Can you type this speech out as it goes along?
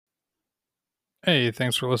Hey,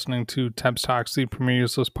 thanks for listening to Tebs Talks, the Premier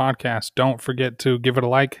Useless podcast. Don't forget to give it a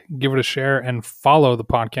like, give it a share, and follow the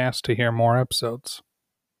podcast to hear more episodes.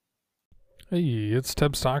 Hey, it's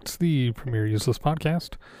Tebs Talks, the Premier Useless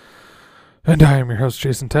podcast. And I am your host,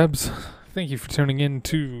 Jason Tebs. Thank you for tuning in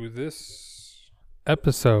to this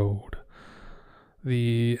episode.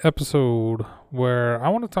 The episode where I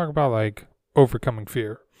want to talk about, overcoming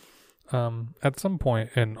fear. At some point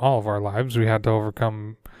in all of our lives, we had to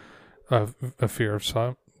overcome a fear of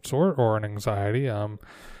some sort or an anxiety.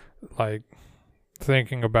 Like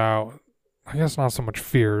thinking about, I guess not so much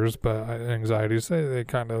fears, but anxieties. They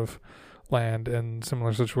kind of land in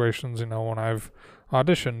similar situations. You know, when I've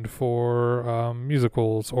auditioned for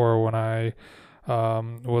musicals, or when I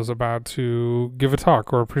was about to give a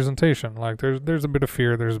talk or a presentation. Like there's a bit of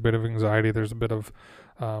fear, there's a bit of anxiety, there's a bit of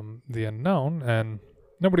the unknown, and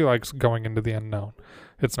nobody likes going into the unknown.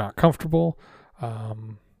 It's not comfortable.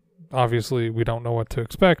 Obviously, we don't know what to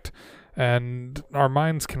expect, and our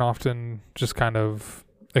minds can often just kind of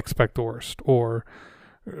expect the worst or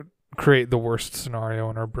create the worst scenario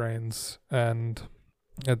in our brains, and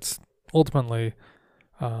it's ultimately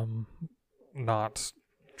not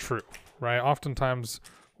true, right? Oftentimes,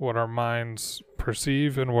 what our minds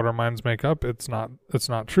perceive and what our minds make up, it's not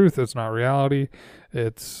truth, it's not reality,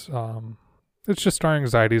 it's just our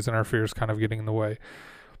anxieties and our fears kind of getting in the way.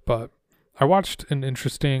 But I watched an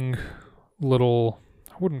interesting little,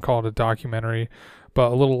 I wouldn't call it a documentary,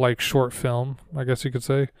 but a little like short film, I guess you could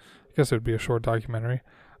say. I guess it would be a short documentary,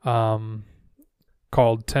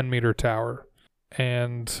 called 10 Meter Tower.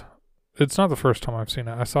 And it's not the first time I've seen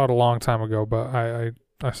it. I saw it a long time ago, but I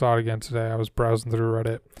saw it again today. I was browsing through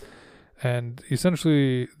Reddit. And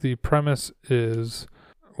essentially the premise is,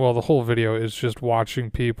 well, the whole video is just watching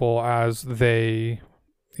people as they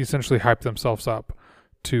essentially hype themselves up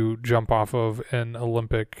to jump off of an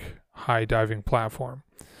Olympic high diving platform.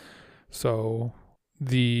 So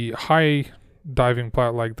the high diving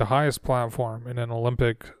the highest platform in an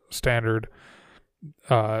Olympic standard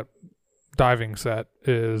diving set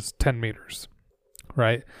is 10 meters,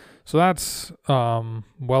 right? So that's well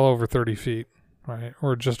over 30 feet, right?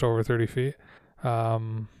 Or just over 30 feet.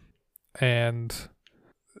 And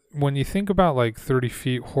when you think about 30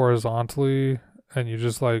 feet horizontally and you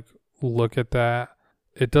just look at that,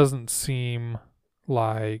 it doesn't seem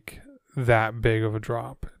like that big of a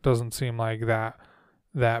drop. It doesn't seem like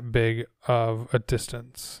that big of a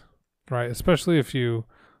distance, right? Especially if you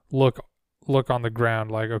look on the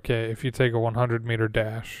ground, if you take a 100-meter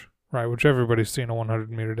dash, right, which everybody's seen a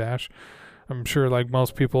 100-meter dash. I'm sure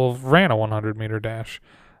most people have ran a 100-meter dash.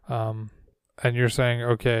 And you're saying,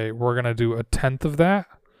 okay, we're going to do a tenth of that,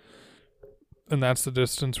 and that's the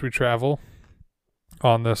distance we travel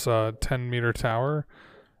on this 10-meter tower.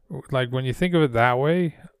 When you think of it that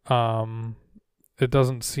way, it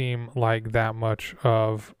doesn't seem like that much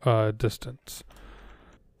of a distance.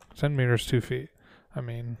 10 meters, 2 feet. I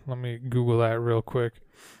mean, let me Google that real quick.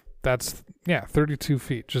 That's, 32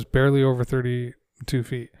 feet, just barely over 32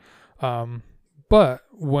 feet. But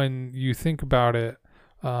when you think about it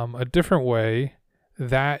a different way,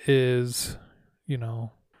 that is,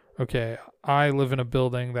 okay, I live in a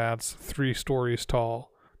building that's 3 stories tall.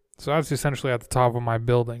 So that's essentially at the top of my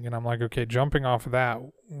building. And I'm like, okay, jumping off of that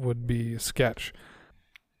would be a sketch.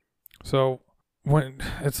 So when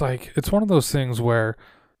it's one of those things where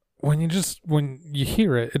when you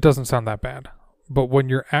hear it, it doesn't sound that bad. But when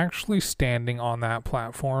you're actually standing on that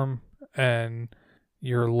platform and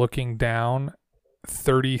you're looking down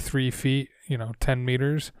 33 feet, 10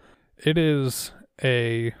 meters, it's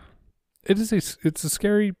a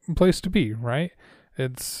scary place to be, right?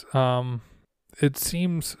 It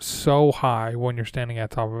seems so high when you're standing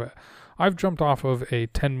at the top of it. I've jumped off of a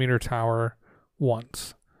 10-meter tower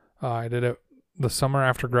once. I did it the summer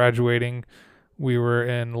after graduating. We were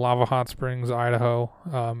in Lava Hot Springs, Idaho,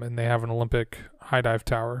 and they have an Olympic high dive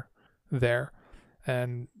tower there.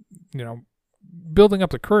 And, building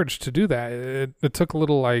up the courage to do that, it took a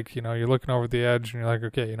little you're looking over the edge and you're like,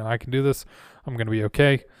 okay, I can do this. I'm going to be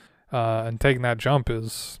okay. And taking that jump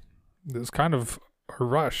is kind of a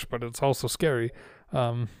rush, but it's also scary.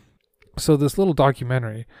 So this little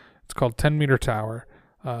documentary, it's called 10 Meter Tower.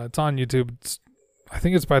 It's on YouTube. I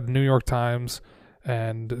think it's by the New York Times,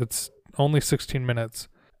 and it's only 16 minutes.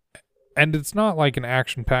 And it's not like an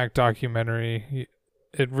action-packed documentary.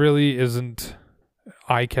 It really isn't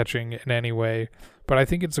eye-catching in any way, but I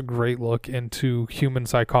think it's a great look into human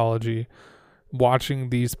psychology, watching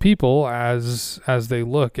these people as they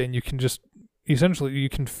look, and you can just essentially you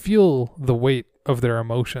can feel the weight of their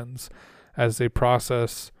emotions as they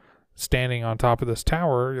process standing on top of this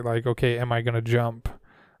tower. You're like, okay, am I going to jump?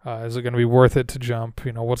 Is it going to be worth it to jump?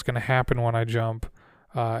 What's going to happen when I jump?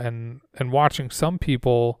 And watching some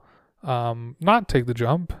people not take the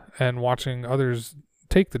jump, and watching others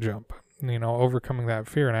take the jump. Overcoming that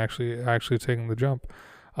fear and actually taking the jump.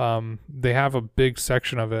 They have a big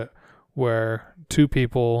section of it where two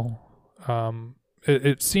people.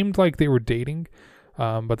 It seemed like they were dating,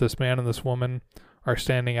 but this man and this woman are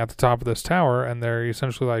standing at the top of this tower, and they're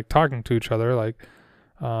essentially like talking to each other, like,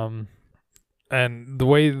 and the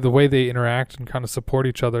way they interact and kind of support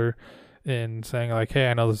each other in saying like,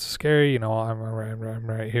 "Hey, I know this is scary. I'm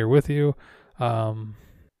right here with you."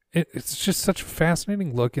 It's just such a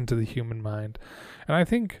fascinating look into the human mind, and I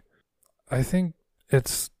think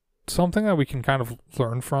it's something that we can kind of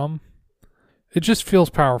learn from. It just feels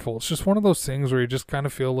powerful. It's just one of those things where you just kind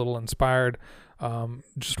of feel a little inspired.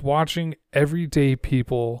 Just watching everyday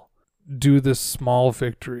people do this small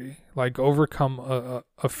victory, like overcome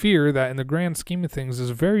a fear that in the grand scheme of things is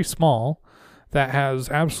very small, that has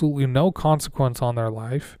absolutely no consequence on their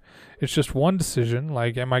life. It's just one decision,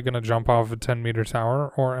 like, am I going to jump off a 10-meter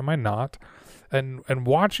tower or am I not? And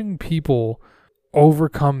watching people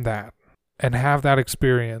overcome that and have that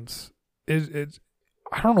experience is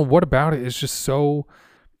I don't know what about it is just so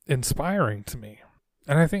inspiring to me.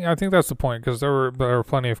 And I think that's the point, because there were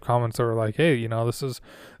plenty of comments that were like, "Hey, this is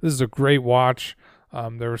a great watch."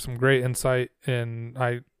 There was some great insight in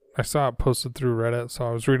I saw it posted through Reddit, so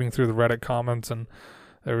I was reading through the Reddit comments, and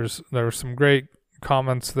there were some great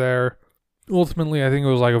comments there. Ultimately, I think it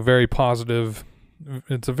was like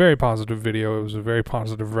it's a very positive video. It was a very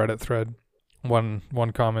positive Reddit thread.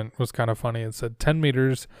 One comment was kind of funny. It said 10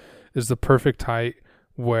 meters is the perfect height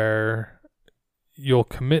where you'll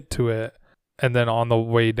commit to it, and then on the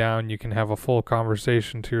way down you can have a full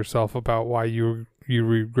conversation to yourself about why you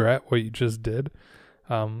regret what you just did,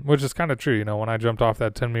 which is kind of true. When I jumped off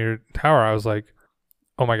that 10-meter tower, I was like,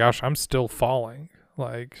 oh my gosh, I'm still falling,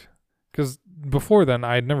 like, because before then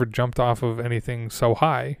I had never jumped off of anything so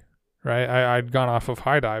high, right? I'd gone off of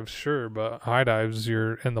high dives, sure, but high dives,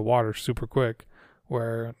 you're in the water super quick,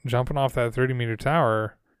 where jumping off that 30-meter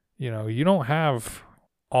tower, you don't have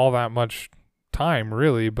all that much time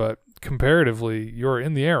really, but comparatively you're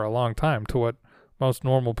in the air a long time to what most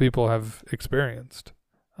normal people have experienced.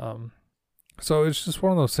 So it's just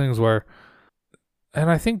one of those things where, and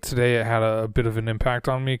I think today it had a bit of an impact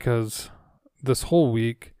on me, because this whole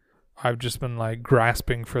week I've just been like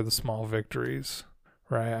grasping for the small victories,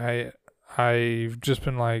 right? I've just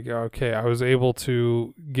been like, okay, I was able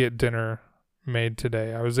to get dinner made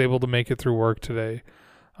today. I was able to make it through work today.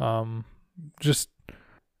 Just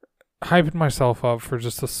hyping myself up for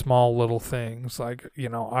just the small little things, like,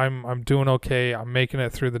 I'm doing okay, I'm making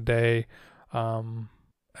it through the day, and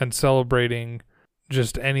celebrating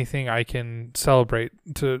just anything I can celebrate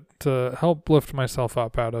to help lift myself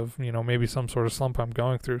up out of, maybe some sort of slump I'm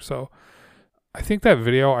going through. So I think that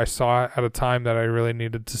video, I saw it at a time that I really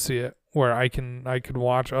needed to see it, where I could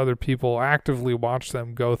watch other people, actively watch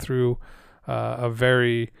them go through a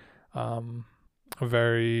very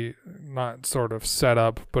not sort of set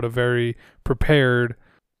up, but a very prepared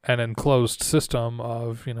and enclosed system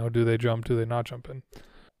of, do they jump, do they not jump in.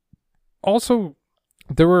 Also,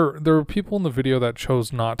 there were people in the video that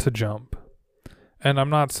chose not to jump. And I'm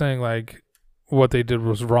not saying like what they did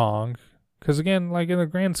was wrong, because again, like in the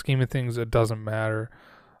grand scheme of things, it doesn't matter.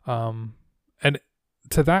 And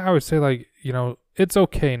to that, I would say, like, it's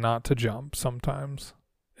okay not to jump sometimes.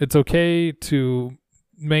 It's okay to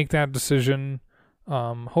make that decision.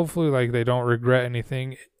 Hopefully, like, they don't regret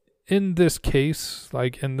anything. In this case,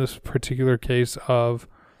 like in this particular case of,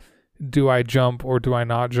 do I jump or do I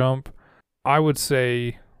not jump? I would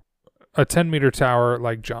say a 10-meter tower,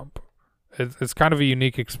 like, jump. It's kind of a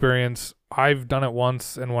unique experience. I've done it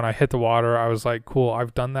once, and when I hit the water, I was like, cool,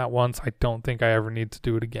 I've done that once. I don't think I ever need to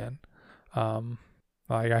do it again.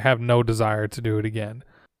 Like, I have no desire to do it again.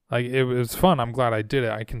 Like, it was fun. I'm glad I did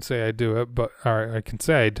it. I can say I do it, or I can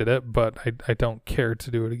say I did it, but I don't care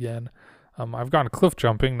to do it again. I've gone cliff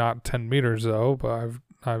jumping, not 10 meters though, but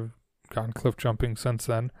I've gone cliff jumping since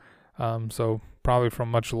then. So probably from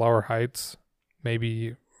much lower heights,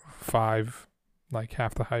 maybe 5, like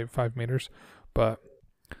half the height, 5 meters. But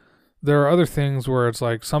there are other things where it's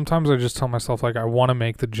like, sometimes I just tell myself, like, I want to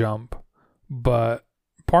make the jump, but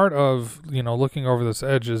part of, looking over this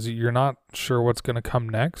edge is you're not sure what's going to come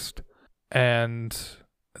next. And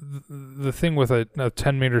the thing with a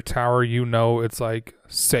 10-meter tower, it's like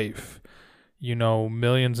safe.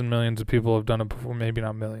 Millions and millions of people have done it before. Maybe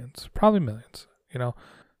not millions, probably millions.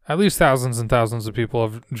 At least thousands and thousands of people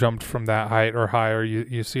have jumped from that height or higher.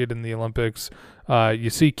 You see it in the Olympics. You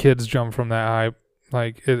see kids jump from that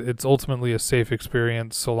Like it's ultimately a safe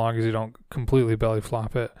experience so long as you don't completely belly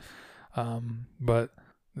flop it. But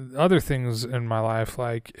other things in my life,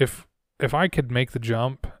 like if I could make the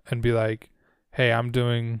jump and be like, hey, I'm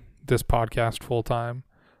doing this podcast full time,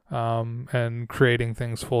 and creating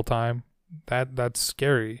things full time, that's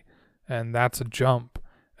scary, and that's a jump,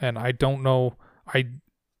 and I don't know,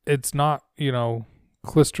 it's not,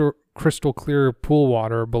 crystal clear pool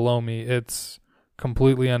water below me. It's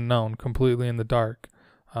completely unknown, completely in the dark.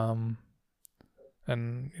 And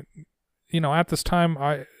at this time,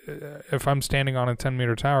 if I'm standing on a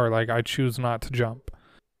 10-meter tower, like, I choose not to jump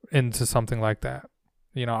into something like that.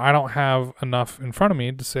 I don't have enough in front of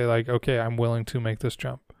me to say, like, okay, I'm willing to make this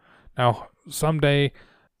jump. Now, someday,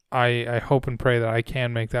 I hope and pray that I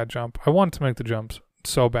can make that jump. I want to make the jumps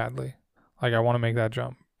so badly. Like, I want to make that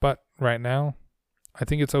jump. But right now, I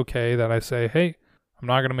think it's okay that I say, hey, I'm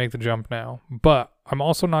not going to make the jump now. But I'm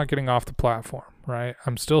also not getting off the platform, right?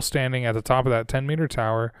 I'm still standing at the top of that 10-meter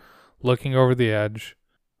tower, looking over the edge,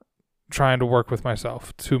 trying to work with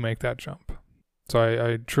myself to make that jump. So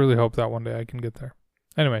I truly hope that one day I can get there.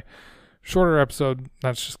 Anyway, shorter episode.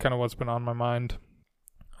 That's just kind of what's been on my mind.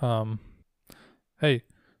 Hey,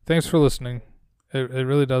 thanks for listening. It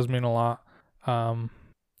really does mean a lot.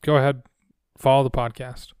 Go ahead, follow the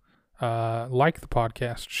podcast, like the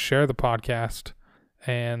podcast, share the podcast,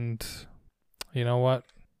 and you know what?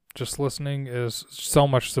 Just listening is so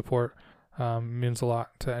much support. Means a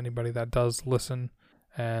lot to anybody that does listen.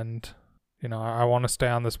 And, I want to stay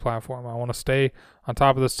on this platform. I want to stay on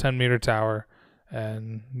top of this 10-meter tower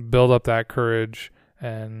and build up that courage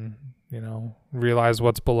and, realize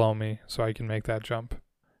what's below me so I can make that jump.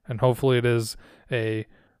 And hopefully it is a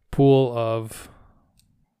pool of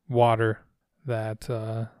water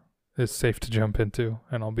that is safe to jump into,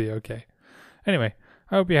 and I'll be okay. Anyway,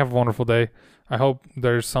 I hope you have a wonderful day. I hope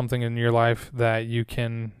there's something in your life that you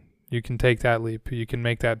can take that leap. You can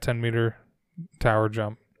make that 10-meter tower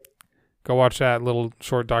jump. Go watch that little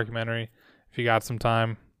short documentary if you got some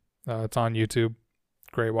time. It's on YouTube.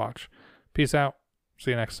 Great watch. Peace out.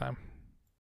 See you next time.